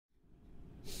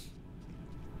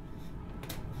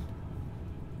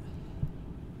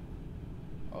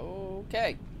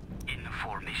Okay.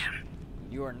 Information.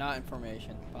 You are not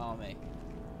information. Follow me.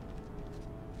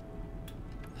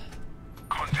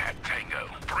 Contact Tango.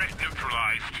 Threat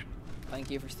neutralized. Thank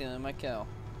you for stealing my kill.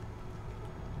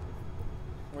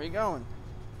 Where are you going?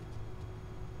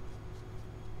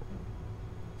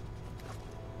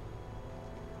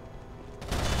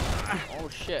 Oh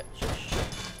shit, shit.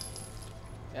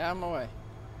 Get out of my way.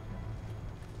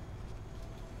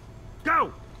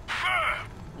 Go!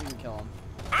 You can kill him.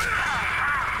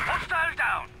 Hostile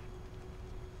down!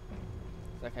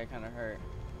 That guy kinda hurt.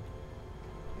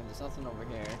 And there's nothing over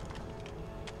here.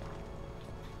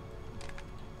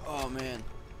 Oh man.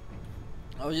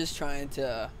 I was just trying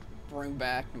to bring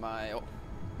back my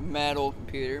metal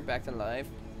computer back to life.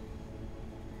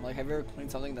 Like, have you ever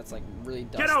cleaned something that's like really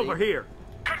dusty? Get over here!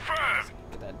 Confirm!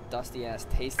 Get that dusty ass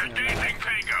taste in your Engaging mouth.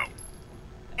 Tango!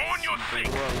 On your feet!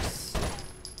 Gross.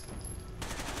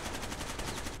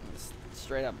 It's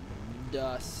straight up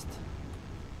dust.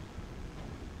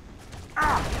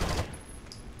 Ah!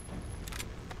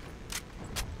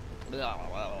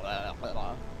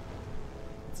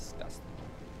 It's disgusting.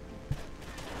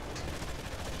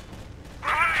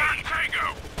 Contact Tango!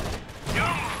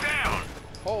 Young's down!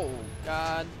 Oh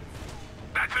god.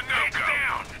 That's a no-go!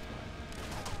 Down!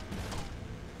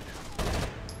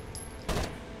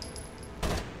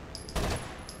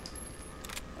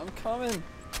 I'm coming.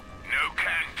 No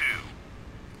can do.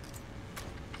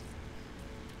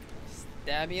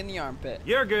 Stab you in the armpit.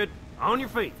 You're good. On your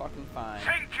feet. Fucking fine.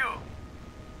 Thank you.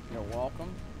 You're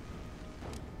welcome.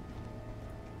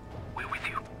 We're with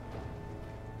you.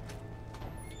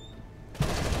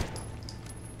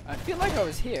 I feel like I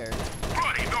was here.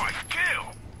 Bloody nice kill!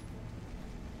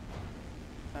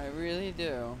 I really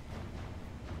do.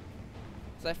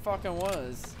 'Cause I fucking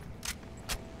was.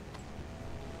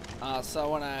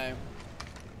 So when I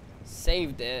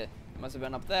saved it, it must have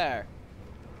been up there.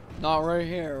 Not right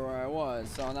here where I was.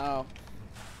 So now,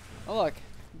 oh look,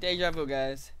 deja vu,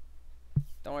 guys.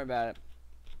 Don't worry about it.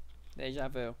 Deja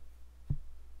vu.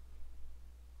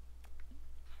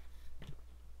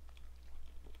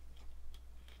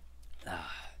 At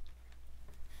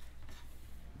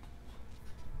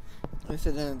least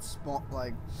it didn't spawn,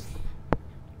 like,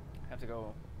 have to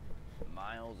go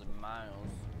miles and miles.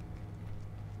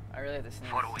 I really have to sneeze.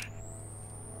 Following.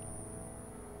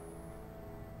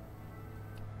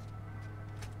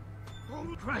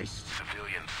 Oh, Christ.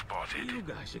 Civilian spotted. You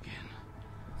guys again.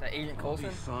 Is that Agent I'll be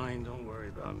Coulson? fine. Don't worry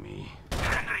about me.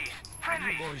 Friendly! What are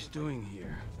Friendly! you boys doing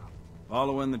here?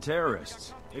 Following the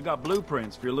terrorists. They got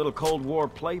blueprints for your little Cold War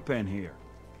playpen here.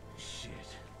 Shit.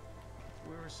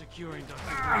 We're securing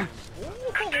Dr.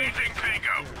 Williams. Engaging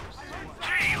Tango!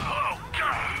 Gee, oh,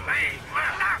 God!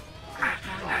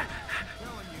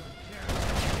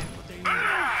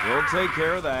 We'll take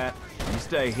care of that. You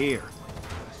stay here.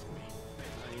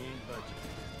 I ain't budging.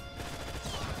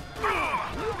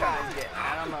 You guys get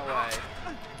out of my way.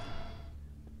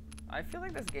 I feel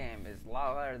like this game is a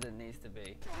lot harder than it needs to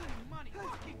be.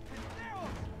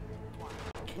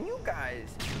 Can you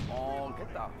guys all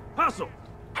get the Hustle!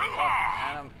 fuck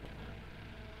out of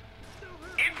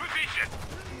In position!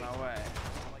 my way?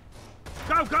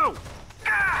 Go, go!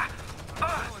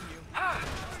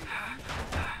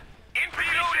 In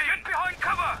position! Get behind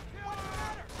cover!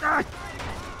 Ah!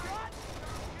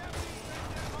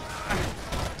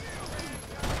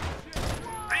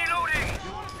 Reloading!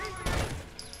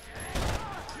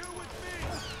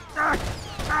 Ah!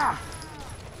 Ah!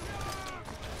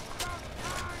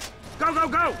 Go, go,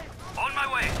 go! On my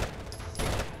way!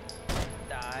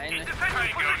 Die. In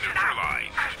defensive position!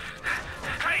 Neutralized!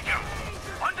 Tango!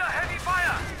 Under heavy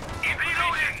fire! In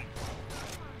reloading!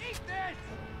 Eat this!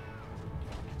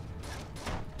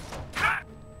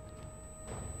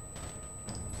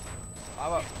 How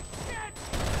about?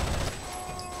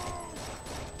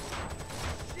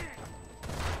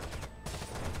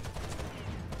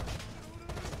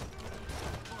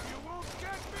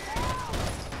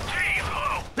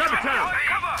 Double time!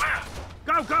 Cover!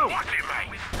 Go, go! Watch it, mate!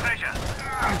 With pleasure!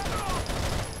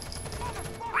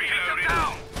 Reloading!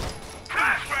 Down!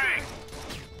 Flashbang!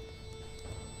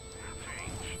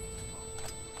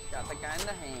 Got the guy in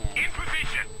the hand. In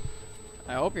position!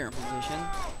 I hope you're in position.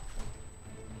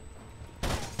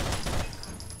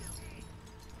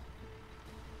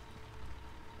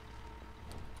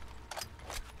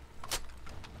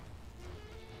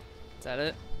 Is that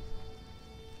it?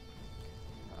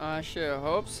 I sure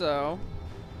hope so.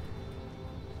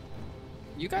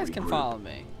 You guys can follow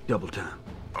me. Double time.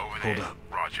 Over there. Hold up.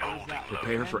 Roger, holding.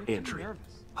 Prepare for entry.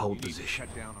 Hold position.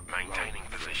 Maintaining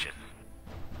position.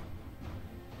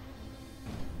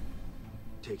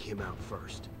 Take him out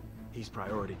first. He's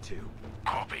priority 2.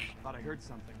 Copy. Thought I heard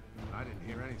something. I didn't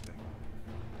hear anything.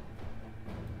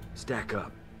 Stack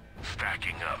up.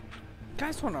 Stacking up. You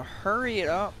guys want to hurry it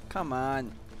up? Come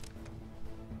on.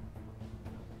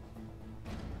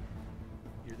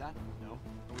 Hear that? No.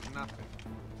 It was nothing.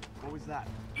 What was that?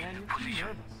 Man, you're too Position.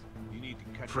 nervous. You need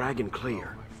to cut Frag your and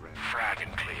clear. my friend. Frag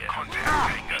and clear. Contact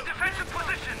Tango. In defensive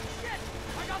position.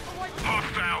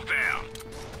 Hostile down.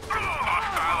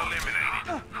 Hostile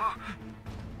eliminated.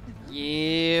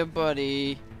 Yeah,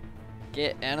 buddy.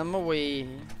 Get out of my way.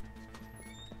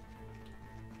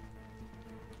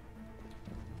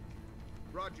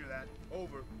 Roger that.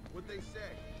 Over. What'd they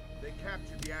say? They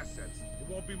captured the assets. It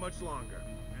won't be much longer.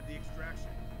 And the extraction.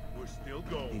 We're still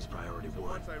going. He's priority So 1.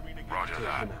 once Irina gets Roger Take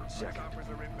that. him out second. choppers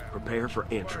are inbound. Prepare for As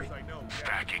far entry. as I know,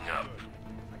 Stacking yeah, up. good.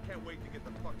 I can't wait to get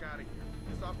the fuck out of here.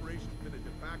 This operation's been a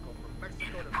debacle from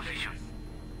Mexico In to position. Vegas.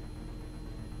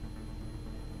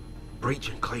 Breach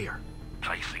and clear.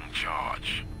 Placing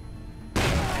charge.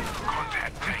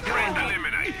 Contact Tango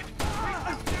eliminated.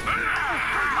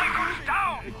 Tango's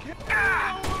down.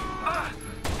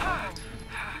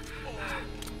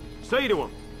 Say to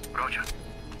him. Roger.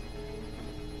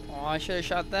 Oh, I should have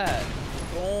shot that.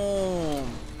 Boom.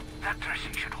 That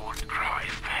dressing should hold. Rise,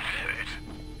 that hurt.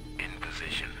 In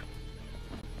position.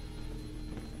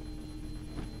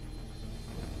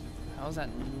 How's that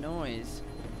noise?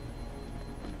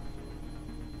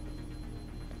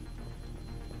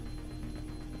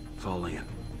 Fall in.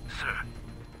 Sir.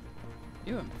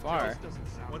 You went far.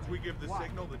 Once we give the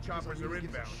signal, the choppers are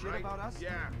inbound, right? About us? Yeah.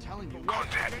 I'm telling you.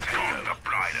 Contact Tango, the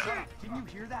blighter. Didn't you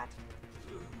hear that?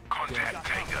 Contact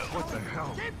Tango. What the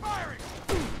hell? Keep firing!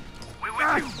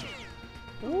 We're with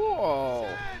you. Whoa.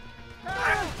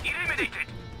 Eliminated.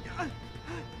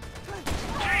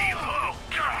 Hey,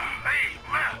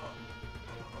 man.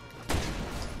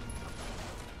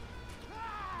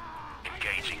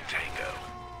 Engaging Tango.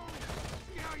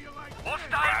 Hostile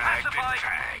pacified.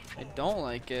 I don't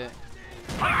like it.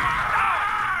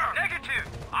 Negative.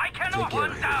 I cannot Take care run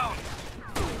of him. down.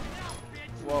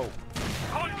 Whoa.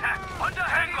 Contact. Under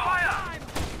heavy fire.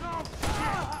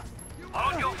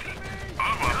 On your feet. Get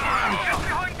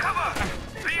behind cover.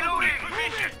 Reloading.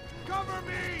 Position. Cover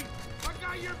me! I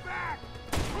got your back!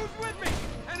 Who's with me?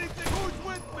 Anything, who's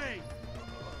with me?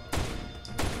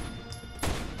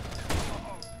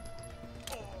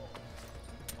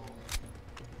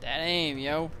 That aim,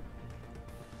 yo.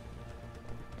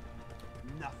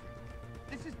 Nothing.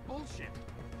 This is bullshit.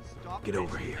 Stop Get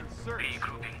over bitching here. and search.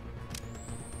 Regrouping.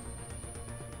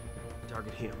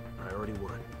 Target him. Priority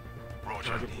 1. Roger.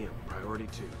 Target him. Priority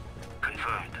 2.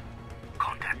 Confirmed.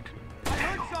 Contact. I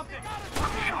heard something!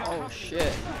 Oh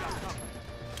shit.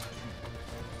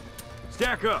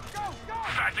 Stack up.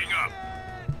 Backing up.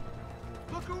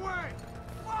 Look away!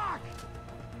 Fuck!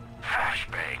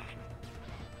 Flashbang.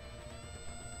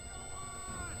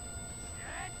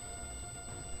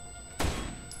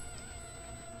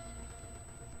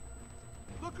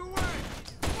 Look away!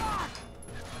 Fuck!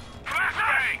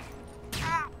 Flashbang.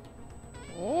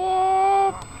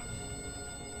 Oh.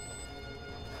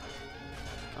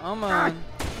 Come on.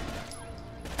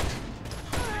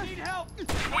 I need help!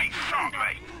 Sweet shot,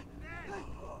 mate.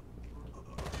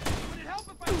 Would it help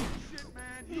if I... Shit,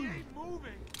 man. He ain't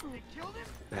moving. They killed him?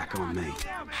 Back on me.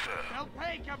 Damn it. They'll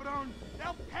pay, Cabron.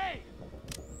 They'll pay.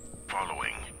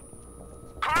 Following.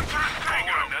 Contact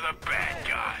Tango. Another bad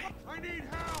guy. I need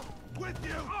help! With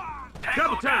you! Tango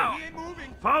Double down. time. He ain't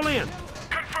moving. Fall in.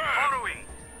 Confirmed. Following.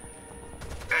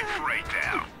 X-ray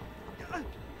down.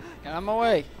 Get out of my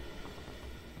way.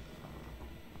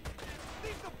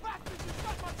 These the bastards who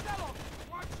shot Marcelo.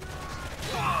 Watch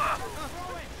your eyes.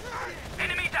 Throw it.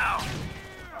 Enemy down.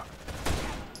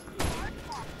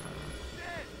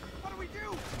 Dead. What do we do?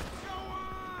 Go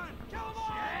on. Kill them all.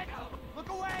 Shit. Look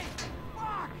away.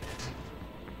 Fuck.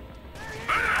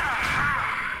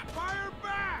 Fire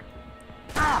back!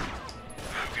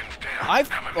 Logan's down.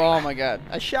 Coming Oh my god.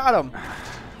 I shot him.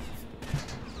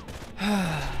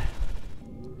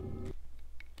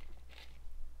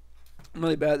 I'm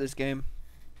really bad at this game.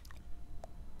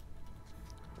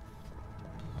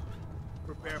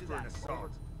 Prepare for an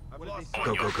assault. I've What did lost they On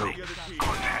Go, your go, go. feet. the other team.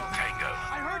 Contact Tango.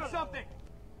 I heard something.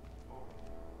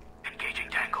 Engaging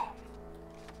Tango.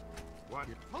 What?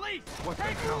 Police. What the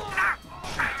Take hell?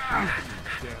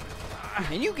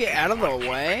 Can you get out of the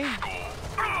way?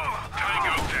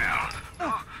 Tango down.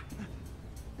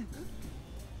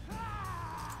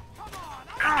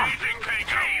 Engaging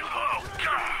Tango.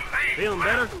 Feeling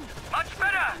better? Much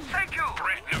better. Thank you.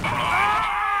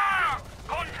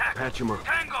 Contact. Patch him up.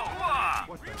 Tango.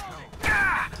 What the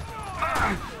hell?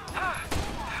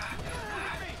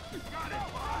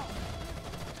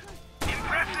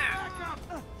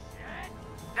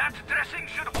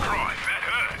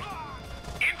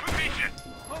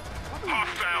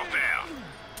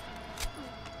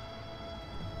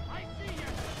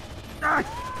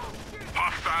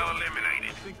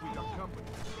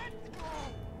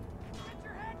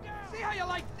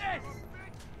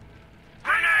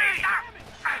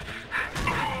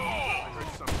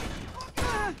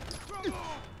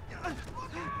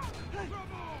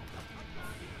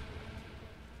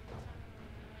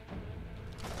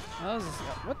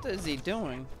 What is he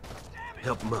doing?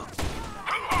 Help him up.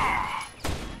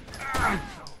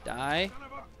 Die.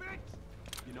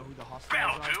 You know who the Fell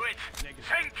hostiles to are? it. Negative.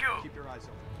 Thank you. Keep your eyes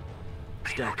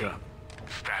open. Stack up.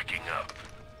 Stacking up.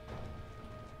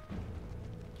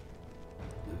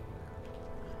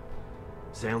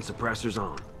 Sound suppressors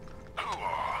on.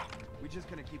 We just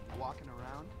gonna keep walking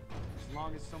around as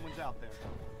long as someone's out there.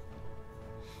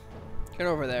 Get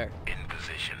over there. In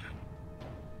position.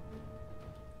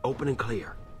 Open and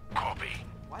clear. Copy.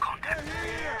 What? Contact.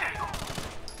 Here! Tango.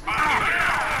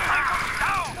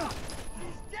 Down.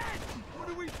 He's dead! What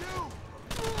do we do?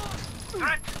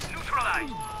 Threat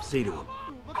neutralized. See to him.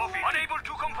 Copy. Unable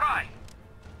to comply.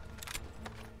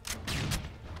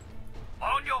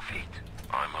 On your feet.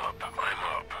 I'm up. I'm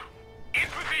up. In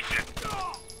position.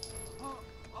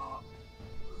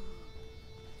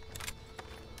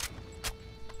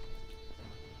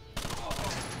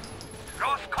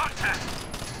 Lost contact.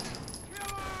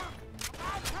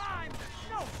 About time!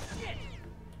 No shit!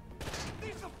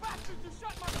 These are bastards who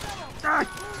shot my fellow!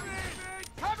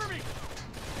 Cover me!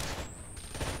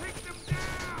 Take them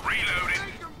down! Reloading.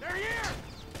 Take them! They're here!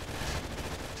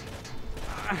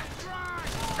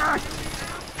 Try!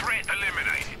 Threat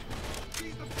eliminated.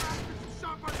 These the bastards who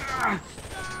shot my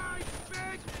Die,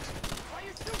 bitch! Why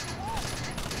you shoot them all?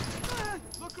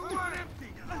 Look around empty!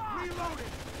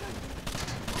 Reloading!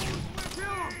 Kill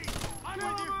him! I'm Kill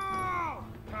with them you! all!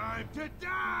 Time to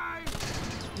die!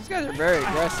 These guys are very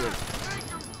aggressive. Make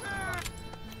them dead!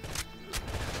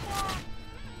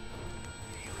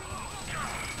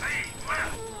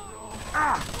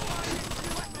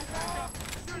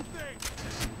 Good thing!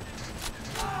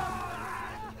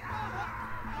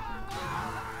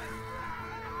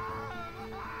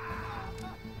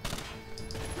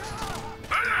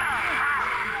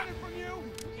 Running from you!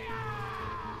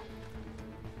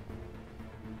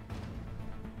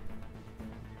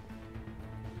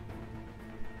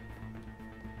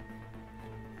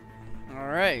 All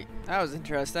right, that was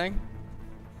interesting.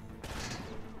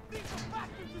 These are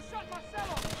bastards who shot my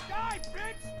fellow! Die,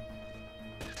 bitch!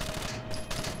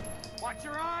 Watch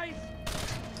your eyes!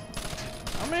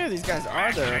 How many of these guys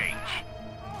are there? Change.